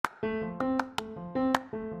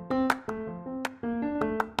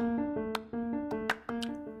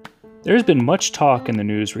There's been much talk in the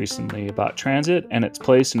news recently about transit and its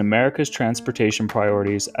place in America's transportation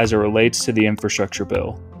priorities as it relates to the infrastructure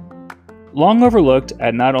bill. Long overlooked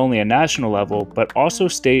at not only a national level, but also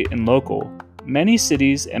state and local, many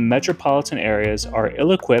cities and metropolitan areas are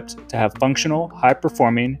ill-equipped to have functional,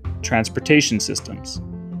 high-performing transportation systems.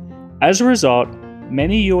 As a result,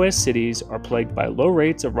 many U.S. cities are plagued by low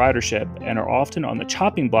rates of ridership and are often on the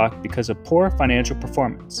chopping block because of poor financial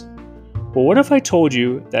performance. But what if I told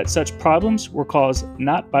you that such problems were caused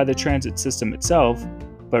not by the transit system itself,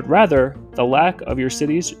 but rather the lack of your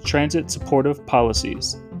city's transit supportive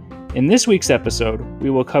policies? In this week's episode, we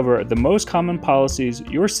will cover the most common policies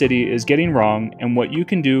your city is getting wrong and what you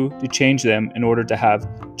can do to change them in order to have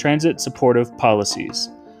transit supportive policies.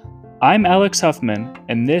 I'm Alex Huffman,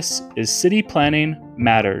 and this is City Planning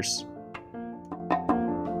Matters.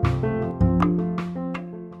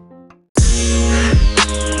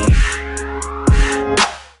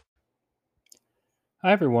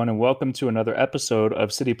 Hi, everyone, and welcome to another episode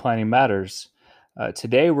of City Planning Matters.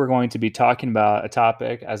 Today, we're going to be talking about a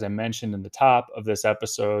topic, as I mentioned in the top of this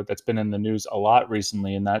episode, that's been in the news a lot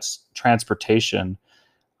recently, and that's transportation.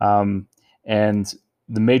 And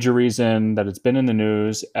the major reason that it's been in the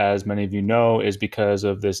news, as many of you know, is because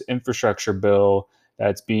of this infrastructure bill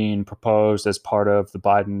that's being proposed as part of the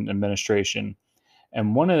Biden administration.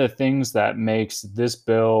 And one of the things that makes this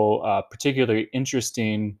bill particularly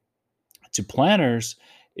interesting to planners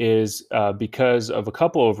is because of a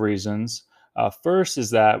couple of reasons. First is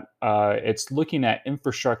that it's looking at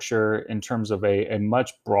infrastructure in terms of a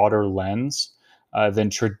much broader lens than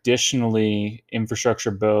traditionally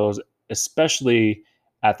infrastructure bills, especially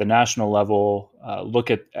at the national level,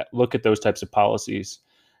 look at those types of policies.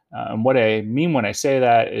 And what I mean when I say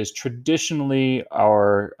that is traditionally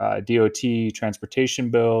our DOT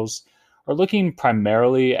transportation bills are looking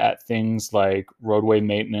primarily at things like roadway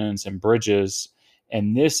maintenance and bridges.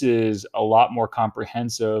 And this is a lot more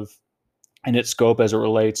comprehensive in its scope as it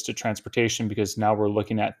relates to transportation, because now we're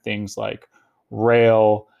looking at things like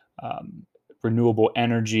rail, renewable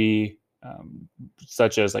energy,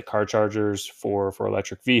 such as like car chargers for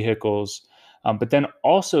electric vehicles. But then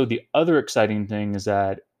also the other exciting thing is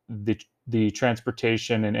that the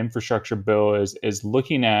transportation and infrastructure bill is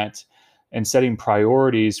looking at and setting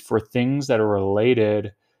priorities for things that are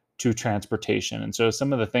related to transportation. And so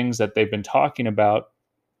some of the things that they've been talking about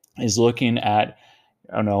is looking at,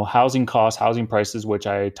 housing costs, housing prices, which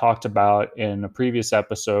I talked about in a previous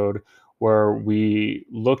episode, where we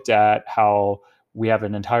looked at how we have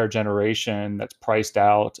an entire generation that's priced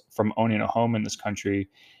out from owning a home in this country,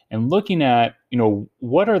 and looking at,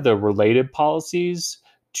 what are the related policies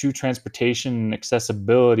to transportation and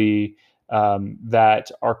accessibility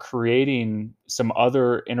that are creating some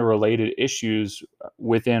interrelated issues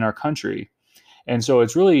within our country. And so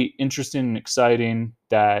it's really interesting and exciting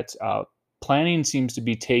that planning seems to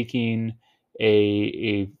be taking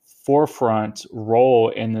a forefront role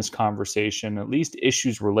in this conversation, at least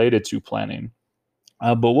issues related to planning.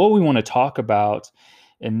 But what we want to talk about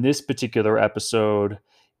in this particular episode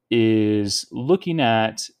is looking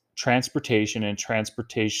at transportation and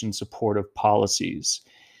transportation supportive policies.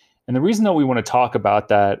 And the reason that we want to talk about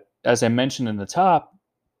that, as I mentioned in the top,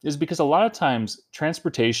 is because a lot of times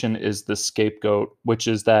transportation is the scapegoat, which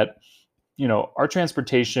is that, our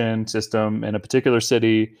transportation system in a particular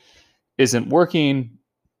city isn't working.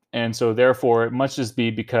 And so therefore it must just be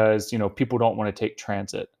because, people don't want to take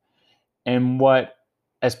transit. And what,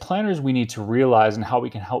 as planners, we need to realize and how we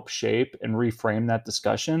can help shape and reframe that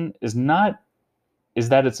discussion is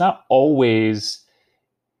that it's not always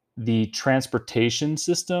the transportation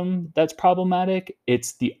system that's problematic.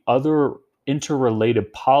 It's the other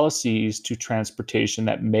interrelated policies to transportation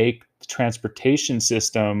that make the transportation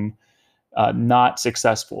system not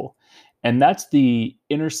successful. And that's the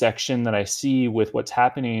intersection that I see with what's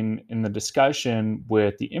happening in the discussion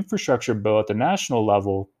with the infrastructure bill at the national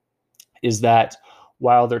level, is that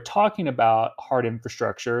while they're talking about hard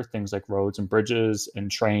infrastructure, things like roads and bridges and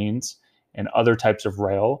trains and other types of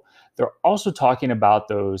rail, they're also talking about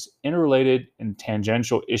those interrelated and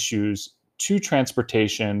tangential issues to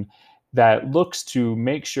transportation that looks to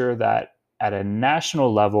make sure that at a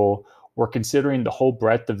national level, we're considering the whole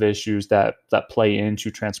breadth of issues that play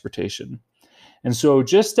into transportation. And so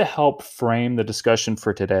just to help frame the discussion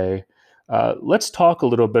for today, let's talk a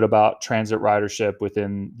little bit about transit ridership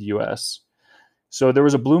within the U.S. So there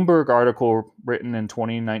was a Bloomberg article written in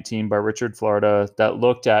 2019 by Richard Florida that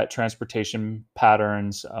looked at transportation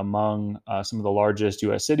patterns among some of the largest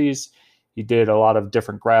U.S. cities. he did a lot of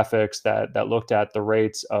different graphics that looked at the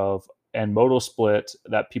rates of and modal split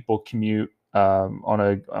that people commute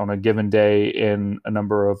on a given day in a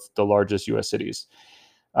number of the largest U.S. cities.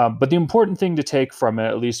 But the important thing to take from it,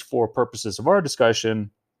 at least for purposes of our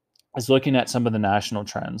discussion, is looking at some of the national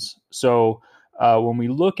trends. So when we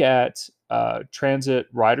look at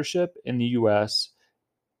transit ridership in the U.S.,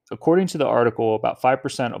 according to the article, about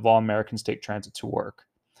 5% of all Americans take transit to work.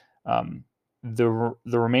 The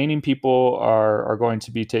remaining people are going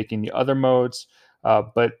to be taking the other modes,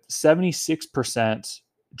 but 76%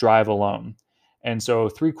 drive alone. And so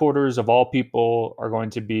 3/4 of all people are going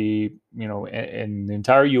to be, in the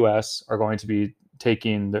entire US, are going to be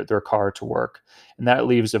taking their car to work. And that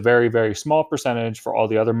leaves a very, very small percentage for all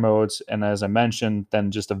the other modes. And as I mentioned,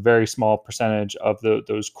 then just a very small percentage of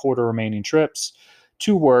those quarter remaining trips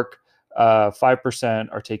to work, 5%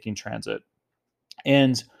 are taking transit.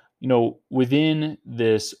 And within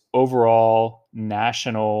this overall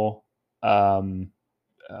national um,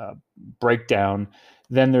 uh, breakdown,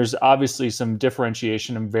 then there's obviously some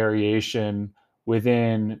differentiation and variation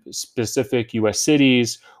within specific U.S.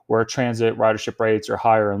 cities where transit ridership rates are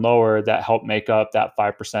higher and lower that help make up that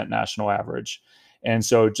 5% national average. And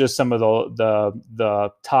so, just some of the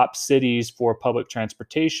top cities for public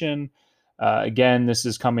transportation. Again, this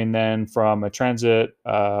is coming then from a transit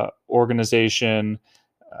organization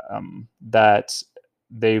that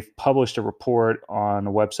they've published a report on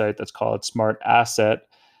a website that's called Smart Asset,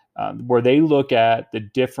 where they look at the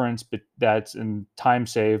difference that's in time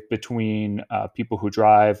saved between people who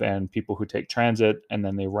drive and people who take transit, and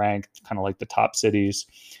then they rank kind of like the top cities.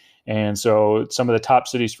 And so some of the top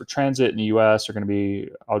cities for transit in the US are going to be,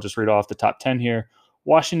 I'll just read off the top 10 here: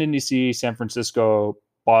 Washington, D.C., San Francisco,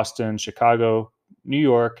 Boston, Chicago, New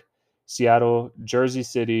York, Seattle, Jersey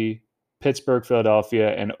City, Pittsburgh,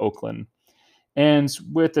 Philadelphia, and Oakland. And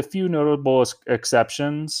with a few notable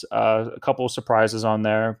exceptions, a couple of surprises on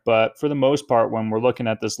there. But for the most part, when we're looking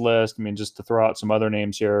at this list, I mean, just to throw out some other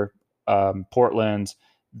names here, Portland,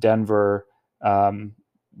 Denver,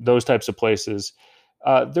 those types of places,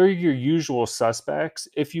 they're your usual suspects,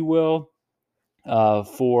 if you will,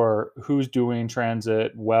 for who's doing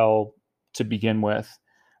transit well to begin with.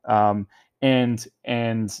 Um, and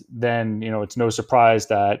then it's no surprise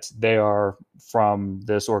that they are, from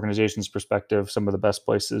this organization's perspective, some of the best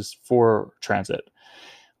places for transit.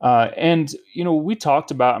 And we talked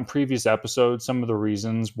about in previous episodes some of the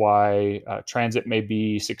reasons why transit may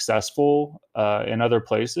be successful in other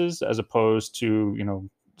places, as opposed to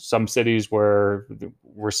some cities where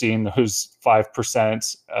we're seeing those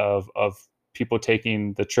 5% of people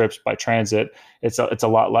taking the trips by transit. It's a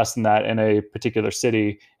lot less than that in a particular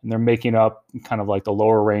city, and they're making up kind of like the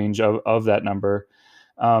lower range of that number.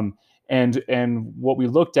 And what we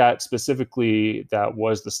looked at specifically, that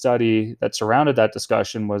was the study that surrounded that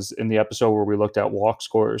discussion, was in the episode where we looked at walk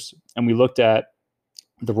scores, and we looked at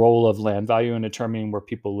the role of land value in determining where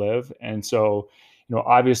people live. And so,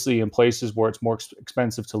 obviously in places where it's more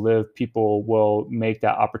expensive to live, people will make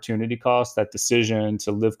that opportunity cost, that decision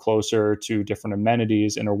to live closer to different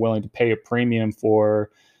amenities, and are willing to pay a premium for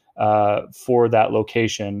that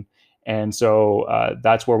location. And so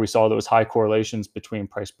that's where we saw those high correlations between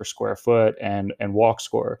price per square foot and walk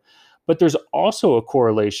score. But there's also a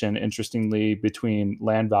correlation, interestingly, between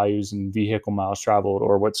land values and vehicle miles traveled,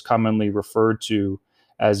 or what's commonly referred to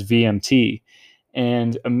as VMT.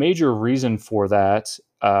 And a major reason for that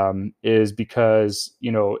is because,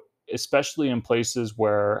 especially in places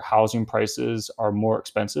where housing prices are more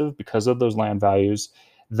expensive because of those land values,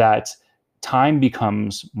 that time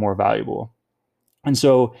becomes more valuable. And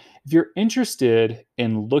so, if you're interested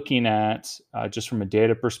in looking at just from a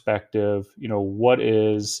data perspective, what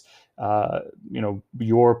is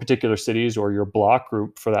your particular cities, or your block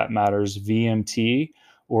group for that matters, VMT,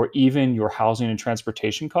 or even your housing and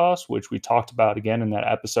transportation costs, which we talked about again in that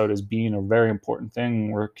episode as being a very important thing.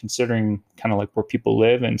 We're considering kind of like where people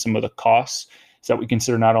live and some of the costs, so that we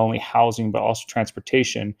consider not only housing but also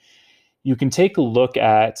transportation. You can take a look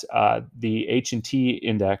at the H&T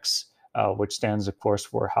index, which stands, of course,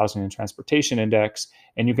 for Housing and Transportation Index.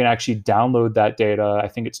 And you can actually download that data. I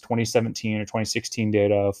think it's 2017 or 2016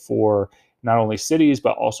 data for not only cities,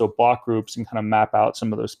 but also block groups, and kind of map out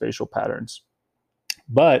some of those spatial patterns.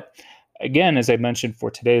 But again, as I mentioned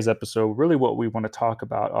for today's episode, really what we want to talk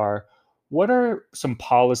about are, what are some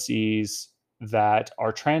policies that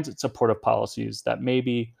are transit supportive policies that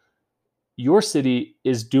maybe your city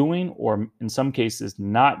is doing, or in some cases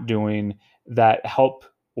not doing, that help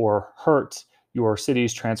or hurt your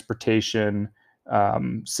city's transportation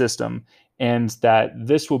system. And that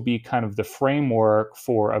this will be kind of the framework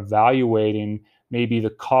for evaluating maybe the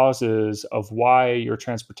causes of why your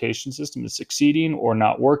transportation system is succeeding or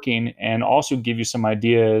not working, and also give you some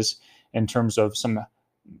ideas in terms of some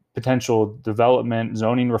potential development,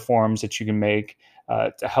 zoning reforms that you can make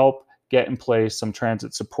to help get in place some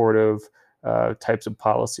transit supportive types of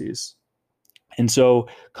policies. And so,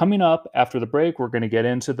 coming up after the break, we're going to get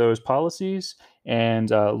into those policies and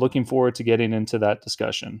looking forward to getting into that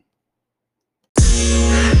discussion.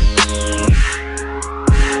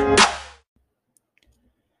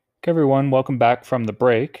 Okay, everyone, welcome back from the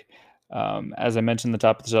break. As I mentioned at the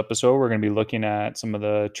top of this episode, we're going to be looking at some of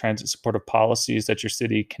the transit supportive policies that your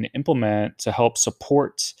city can implement to help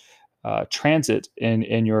support transit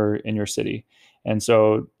in your city. And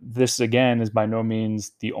so this again is by no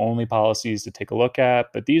means the only policies to take a look at,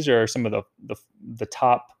 but these are some of the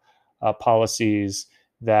top policies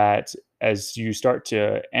that, as you start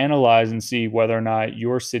to analyze and see whether or not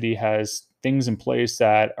your city has things in place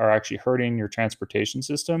that are actually hurting your transportation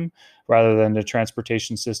system rather than the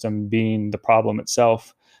transportation system being the problem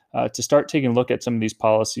itself, to start taking a look at some of these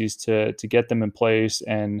policies to get them in place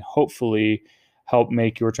and hopefully help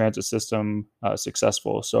make your transit system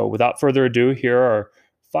successful. So without further ado, here are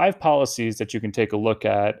 5 policies that you can take a look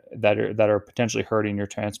at that are potentially hurting your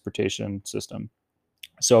transportation system.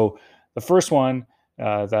 So the first one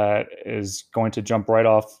that is going to jump right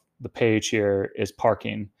off the page here is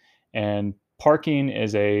parking. And parking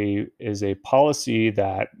is a policy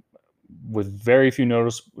that, with very few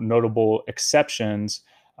notable exceptions,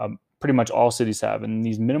 pretty much all cities have. And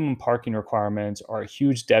these minimum parking requirements are a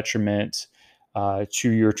huge detriment to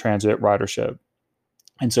your transit ridership.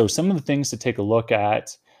 And so some of the things to take a look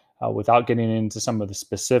at, without getting into some of the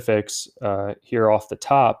specifics here off the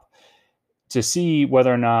top, to see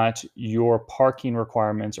whether or not your parking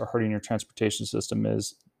requirements are hurting your transportation system,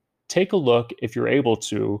 is take a look, if you're able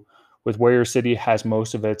to, with where your city has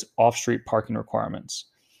most of its off-street parking requirements.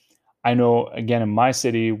 I know, again, in my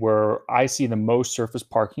city, where I see the most surface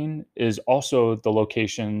parking is also the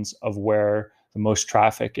locations of where the most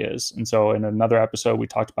traffic is. And so in another episode, we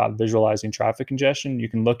talked about visualizing traffic congestion. You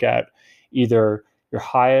can look at either your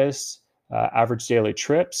highest average daily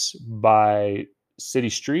trips by city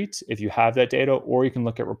streets, if you have that data, or you can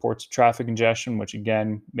look at reports of traffic congestion, which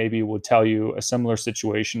again, maybe will tell you a similar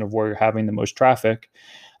situation of where you're having the most traffic.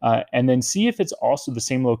 And then see if it's also the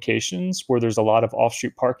same locations where there's a lot of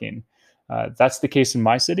off-street parking. That's the case in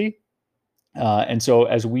my city. And so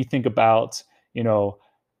as we think about,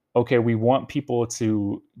 okay, we want people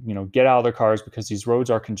to, get out of their cars because these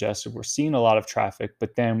roads are congested. We're seeing a lot of traffic,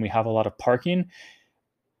 but then we have a lot of parking.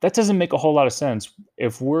 That doesn't make a whole lot of sense.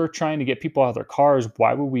 If we're trying to get people out of their cars,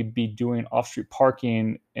 why would we be doing off-street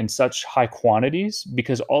parking in such high quantities?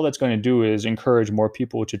 Because all that's going to do is encourage more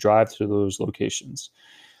people to drive to those locations.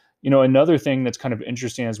 Another thing that's kind of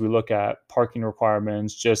interesting as we look at parking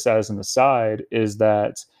requirements, just as an aside, is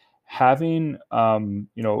that having,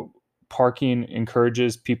 parking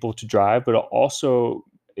encourages people to drive, but it also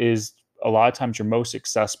is a lot of times your most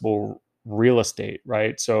accessible real estate,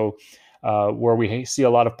 right? So where we see a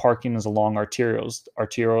lot of parking is along arterials.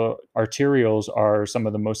 Arterials are some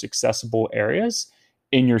of the most accessible areas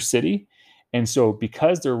in your city. And so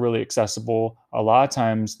because they're really accessible, a lot of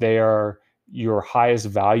times they are your highest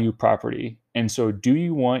value property. And so do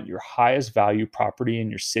you want your highest value property in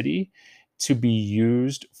your city to be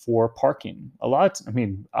used for parking?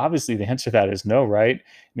 Obviously the answer to that is no, right?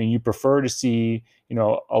 You prefer to see,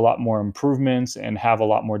 a lot more improvements and have a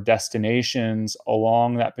lot more destinations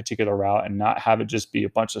along that particular route and not have it just be a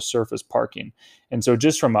bunch of surface parking. And so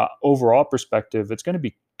just from an overall perspective, it's going to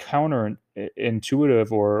be counterintuitive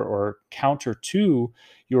or counter to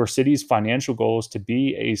your city's financial goals to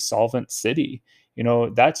be a solvent city.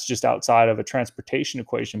 That's just outside of a transportation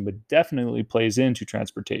equation, but definitely plays into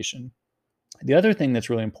transportation. The other thing that's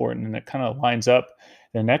really important, and it kind of lines up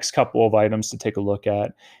the next couple of items to take a look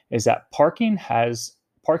at, is that parking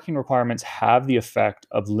requirements have the effect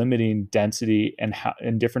of limiting density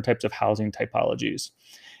and different types of housing typologies.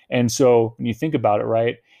 And so when you think about it,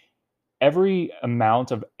 right, every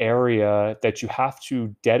amount of area that you have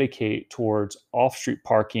to dedicate towards off-street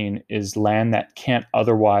parking is land that can't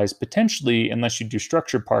otherwise, potentially, unless you do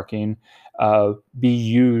structured parking, be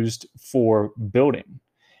used for building.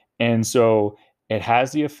 And so it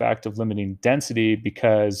has the effect of limiting density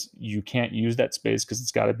because you can't use that space because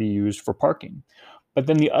it's got to be used for parking. But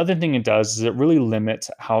then the other thing it does is it really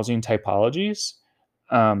limits housing typologies.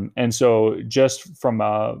 And so just from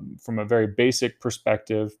a very basic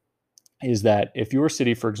perspective, is that if your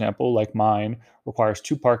city, for example, like mine, requires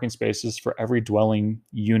 2 parking spaces for every dwelling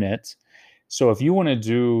unit. So if you want to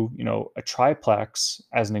do, a triplex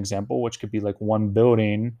as an example, which could be like one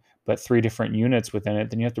building, but 3 different units within it,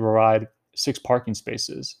 then you have to provide 6 parking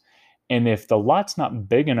spaces. And if the lot's not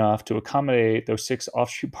big enough to accommodate those 6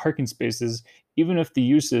 off-street parking spaces, even if the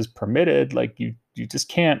use is permitted, like you just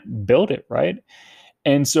can't build it, right?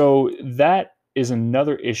 And so that is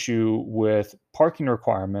another issue with parking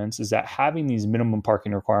requirements, is that having these minimum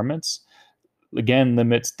parking requirements again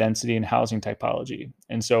limits density and housing typology.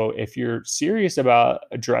 And so if you're serious about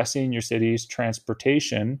addressing your city's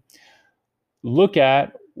transportation, look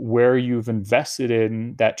at where you've invested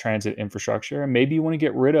in that transit infrastructure, and maybe you want to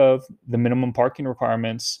get rid of the minimum parking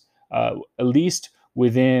requirements, at least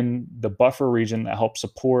within the buffer region that helps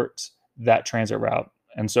support that transit route.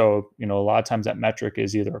 And so, a lot of times that metric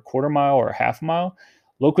is either a quarter mile or a half mile.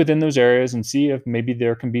 Look within those areas and see if maybe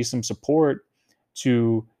there can be some support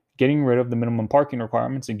to getting rid of the minimum parking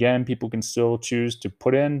requirements. Again, people can still choose to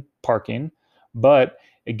put in parking, but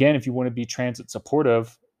again, if you want to be transit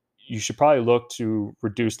supportive, you should probably look to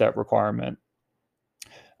reduce that requirement.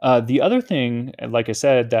 The other thing, like I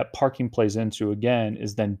said, that parking plays into again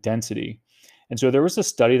is then density. And so there was a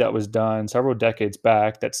study that was done several decades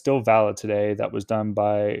back that's still valid today, that was done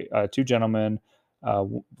by 2 gentlemen.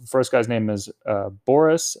 First guy's name is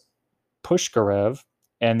Boris Pushkarev,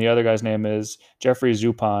 and the other guy's name is Jeffrey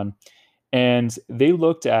Zupan. And they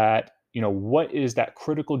looked at, what is that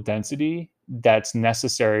critical density that's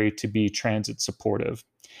necessary to be transit supportive.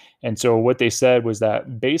 And so what they said was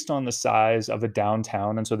that based on the size of a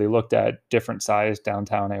downtown, and so they looked at different sized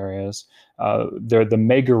downtown areas, they're the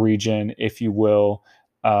mega region, if you will,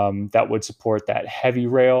 that would support that heavy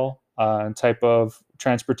rail type of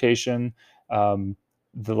transportation.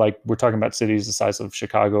 Like we're talking about cities the size of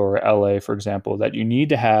Chicago or LA, for example, that you need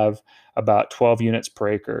to have about 12 units per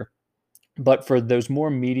acre. But for those more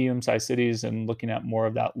medium-sized cities and looking at more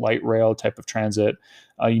of that light rail type of transit,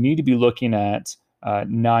 you need to be looking at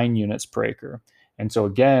 9 units per acre. And so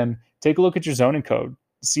again, take a look at your zoning code.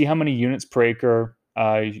 See how many units per acre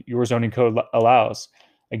your zoning code allows.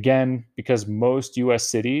 Again, because most U.S.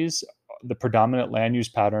 cities, the predominant land use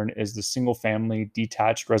pattern is the single-family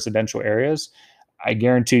detached residential areas. I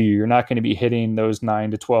guarantee you're not going to be hitting those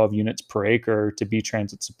 9 to 12 units per acre to be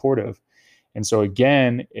transit supportive. And so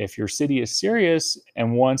again, if your city is serious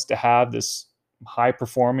and wants to have this high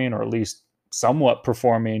performing or at least somewhat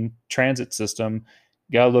performing transit system,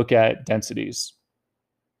 you got to look at densities.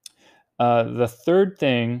 The third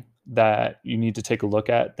thing that you need to take a look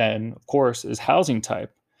at then, of course, is housing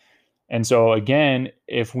type. And so again,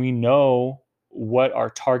 if we know what our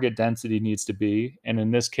target density needs to be, and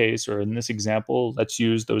in this case, or in this example, let's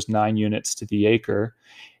use those 9 units to the acre,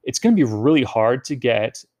 it's going to be really hard to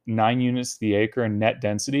get 9 units to the acre in net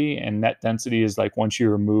density. And net density is like once you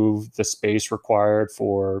remove the space required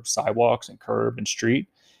for sidewalks and curb and street,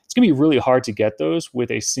 it's going to be really hard to get those with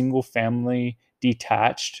a single family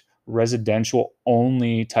detached residential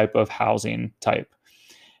only type of housing type.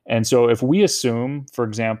 And so if we assume, for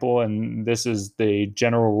example, and this is the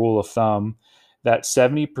general rule of thumb, that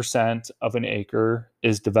 70% of an acre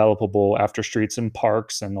is developable after streets and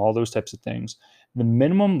parks and all those types of things, the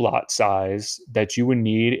minimum lot size that you would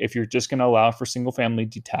need if you're just going to allow for single family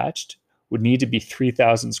detached would need to be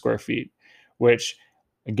 3,000 square feet, which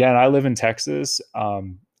again, I live in Texas.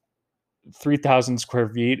 3,000 square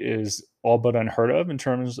feet is all but unheard of in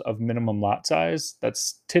terms of minimum lot size.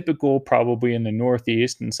 That's typical probably in the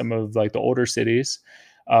Northeast and some of like the older cities.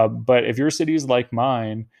 But if your city is like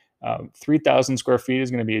mine, 3,000 square feet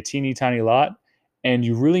is going to be a teeny tiny lot. And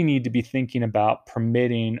you really need to be thinking about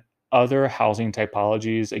permitting other housing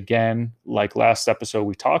typologies. Again, like last episode,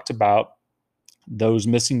 we talked about those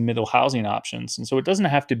missing middle housing options. And so it doesn't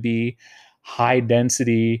have to be high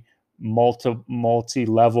density,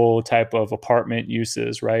 multi-level type of apartment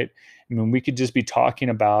uses, right? I mean, we could just be talking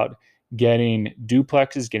about getting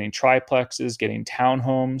duplexes, getting triplexes, getting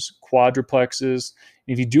townhomes, quadruplexes.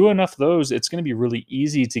 And if you do enough of those, it's going to be really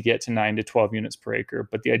easy to get to 9 to 12 units per acre.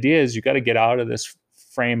 But the idea is you got to get out of this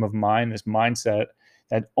frame of mind, this mindset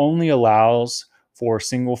that only allows for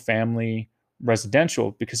single family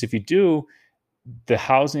residential, because if you do, the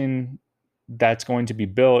housing that's going to be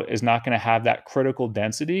built is not going to have that critical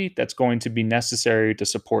density that's going to be necessary to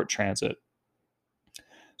support transit.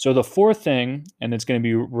 So the fourth thing, and it's going to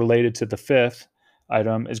be related to the fifth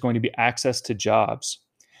item, is going to be access to jobs.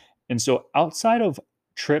 And so outside of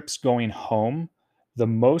trips going home, the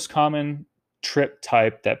most common trip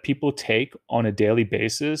type that people take on a daily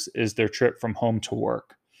basis is their trip from home to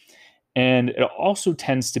work. And it also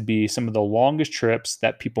tends to be some of the longest trips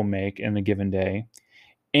that people make in a given day,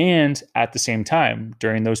 and at the same time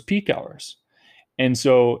during those peak hours. And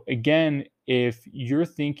so, again, if you're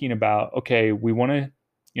thinking about, okay, we want to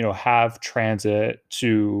have transit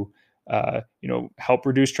to, help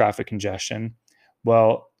reduce traffic congestion.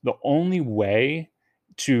 Well, the only way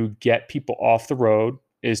to get people off the road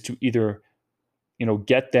is to either,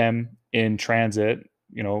 get them in transit,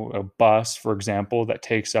 a bus, for example, that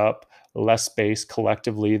takes up less space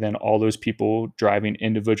collectively than all those people driving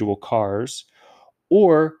individual cars.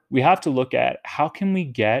 Or we have to look at how can we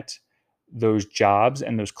get those jobs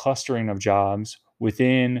and those clustering of jobs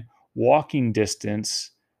within walking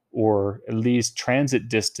distance or at least transit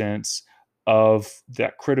distance of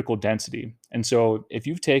that critical density. And so if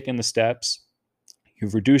you've taken the steps,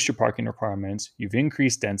 you've reduced your parking requirements, you've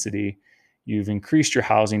increased density, you've increased your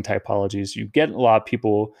housing typologies, you get a lot of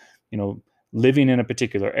people, living in a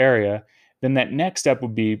particular area, then that next step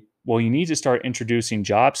would be, well, you need to start introducing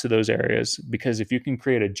jobs to those areas, because if you can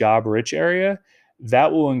create a job rich area,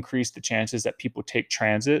 that will increase the chances that people take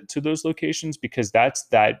transit to those locations, because that's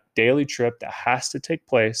that daily trip that has to take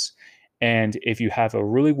place. And if you have a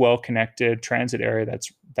really well connected transit area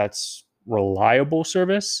that's reliable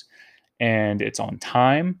service and it's on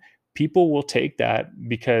time, people will take that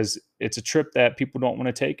because it's a trip that people don't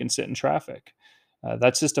want to take and sit in traffic.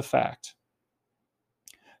 That's just a fact.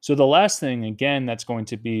 So, the last thing, again, that's going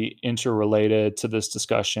to be interrelated to this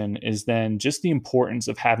discussion is then just the importance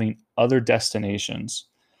of having other destinations.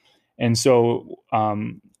 And so,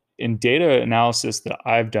 in data analysis that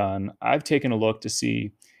I've done, I've taken a look to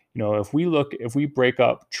see, if we break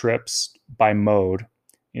up trips by mode,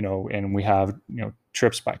 and we have,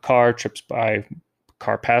 trips by car, trips by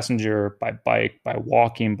car passenger, by bike, by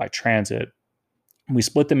walking, by transit, we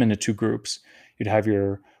split them into two groups. You'd have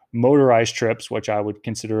your motorized trips, which I would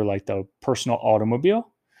consider like the personal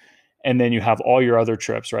automobile. And then you have all your other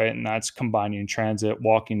trips, right? And that's combining transit,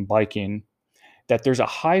 walking, biking, that there's a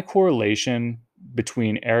high correlation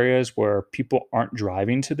between areas where people aren't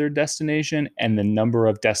driving to their destination and the number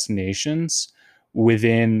of destinations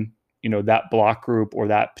within, that block group or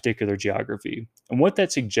that particular geography. And what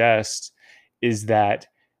that suggests is that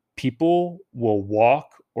people will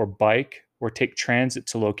walk or bike or take transit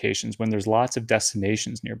to locations when there's lots of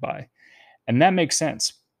destinations nearby. And that makes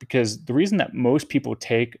sense, because the reason that most people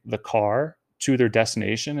take the car to their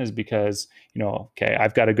destination is because, okay,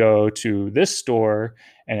 I've got to go to this store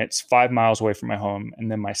and it's 5 miles away from my home.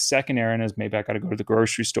 And then my second errand is maybe I got to go to the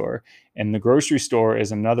grocery store. And the grocery store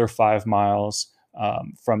is another 5 miles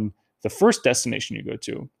from the first destination you go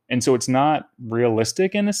to. And so it's not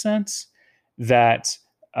realistic in a sense that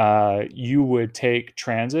you would take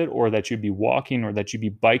transit or that you'd be walking or that you'd be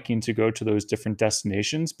biking to go to those different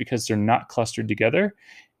destinations, because they're not clustered together.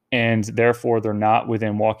 And therefore, they're not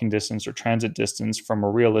within walking distance or transit distance from a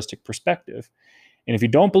realistic perspective. And if you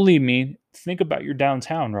don't believe me, think about your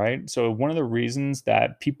downtown, right? So, one of the reasons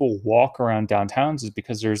that people walk around downtowns is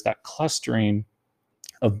because there's that clustering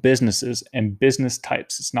of businesses and business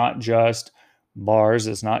types. It's not just bars,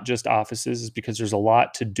 it's not just offices, it's because there's a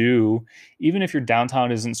lot to do. Even if your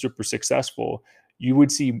downtown isn't super successful, you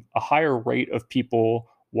would see a higher rate of people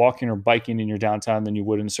walking or biking in your downtown than you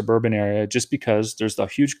would in a suburban area, just because there's a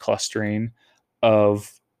huge clustering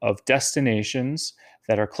of destinations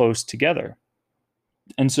that are close together.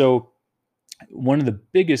 And so one of the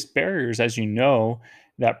biggest barriers, as you know,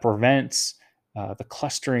 that prevents the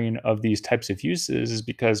clustering of these types of uses is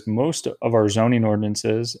because most of our zoning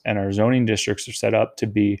ordinances and our zoning districts are set up to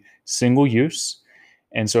be single use.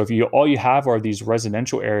 And so if all you have are these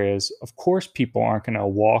residential areas, of course people aren't going to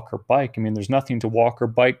walk or bike. I mean, there's nothing to walk or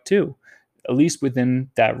bike to, at least within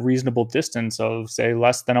that reasonable distance of, say,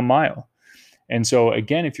 less than a mile. And so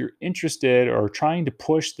again, if you're interested or trying to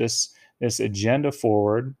push this agenda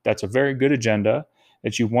forward, that's a very good agenda,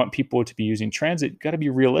 that you want people to be using transit, you got to be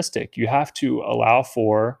realistic. You have to allow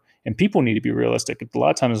for, and people need to be realistic. A lot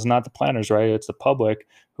of times it's not the planners, right? It's the public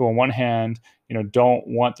who on one hand, don't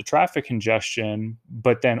want the traffic congestion,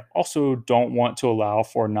 but then also don't want to allow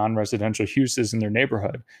for non-residential uses in their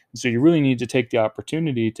neighborhood. And so you really need to take the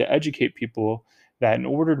opportunity to educate people that in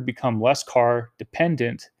order to become less car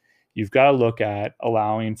dependent, you've got to look at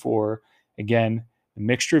allowing for, again, the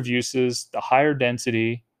mixture of uses, the higher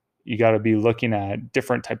density. You got to be looking at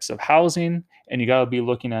different types of housing, and you got to be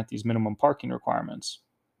looking at these minimum parking requirements.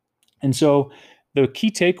 And so the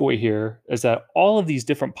key takeaway here is that all of these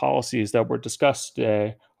different policies that were discussed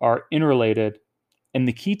today are interrelated, and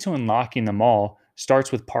the key to unlocking them all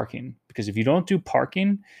starts with parking. Because if you don't do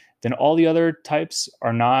parking, then all the other types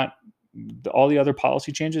are not, all the other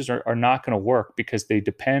policy changes are not going to work, because they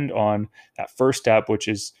depend on that first step, which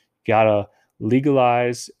is got to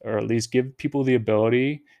legalize or at least give people the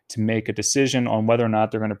ability to make a decision on whether or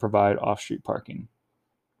not they're going to provide off-street parking.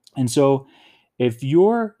 And so If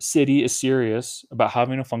your city is serious about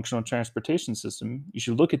having a functional transportation system, you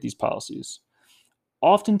should look at these policies.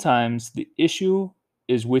 Oftentimes, the issue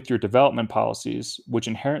is with your development policies, which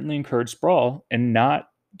inherently encourage sprawl and not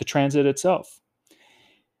the transit itself.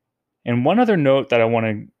 And one other note that I want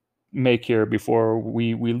to make here before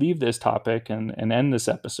we leave this topic and end this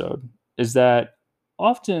episode is that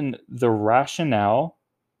often the rationale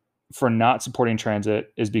for not supporting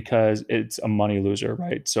transit is because it's a money loser,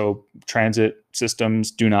 right? So transit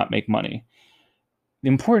systems do not make money. The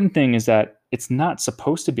important thing is that it's not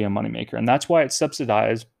supposed to be a moneymaker, and that's why it's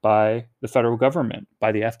subsidized by the federal government,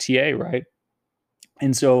 by the FTA, right?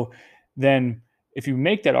 And so then if you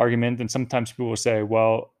make that argument, then sometimes people will say,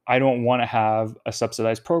 well, I don't want to have a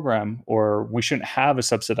subsidized program, or we shouldn't have a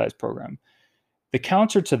subsidized program. The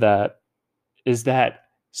counter to that is that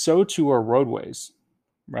so too are roadways,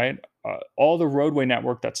 right? All the roadway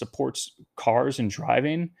network that supports cars and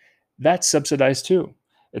driving, that's subsidized too.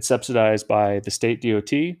 It's subsidized by the state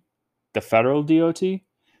DOT, the federal DOT.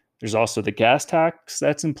 There's also the gas tax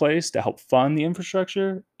that's in place to help fund the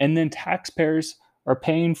infrastructure. And then taxpayers are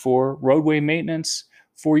paying for roadway maintenance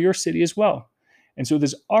for your city as well. And so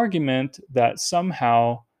this argument that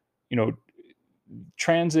somehow,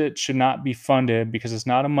 transit should not be funded because it's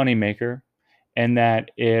not a moneymaker, and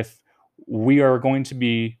that if we are going to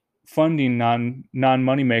be funding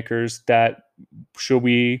non-money makers, that should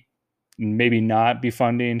we maybe not be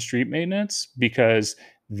funding street maintenance because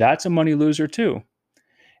that's a money loser too.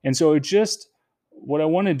 And so what I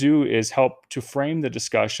want to do is help to frame the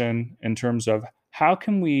discussion in terms of how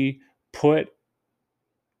can we put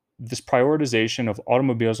this prioritization of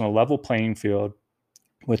automobiles on a level playing field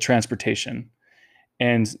with transportation.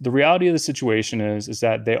 And the reality of the situation is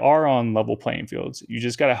that they are on level playing fields. You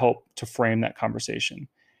just got to help to frame that conversation.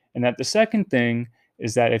 And that the second thing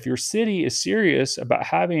is that if your city is serious about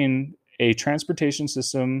having a transportation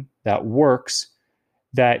system that works,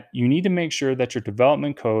 that you need to make sure that your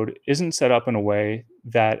development code isn't set up in a way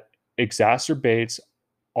that exacerbates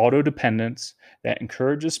auto dependence, that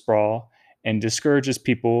encourages sprawl, and discourages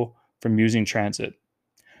people from using transit.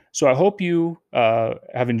 So I hope you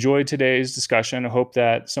have enjoyed today's discussion. I hope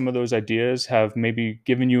that some of those ideas have maybe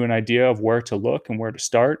given you an idea of where to look and where to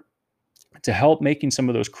start to help making some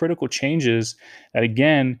of those critical changes that,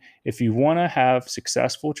 again, if you want to have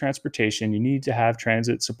successful transportation, you need to have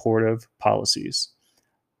transit supportive policies.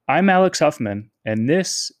 I'm Alex Huffman, and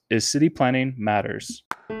this is City Planning Matters.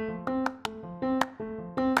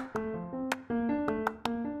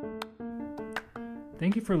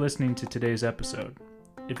 Thank you for listening to today's episode.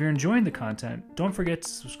 If you're enjoying the content, don't forget to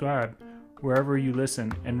subscribe wherever you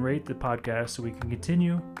listen and rate the podcast so we can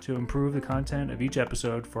continue to improve the content of each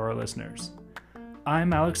episode for our listeners.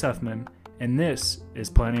 I'm Alex Huffman, and this is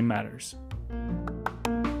Planning Matters.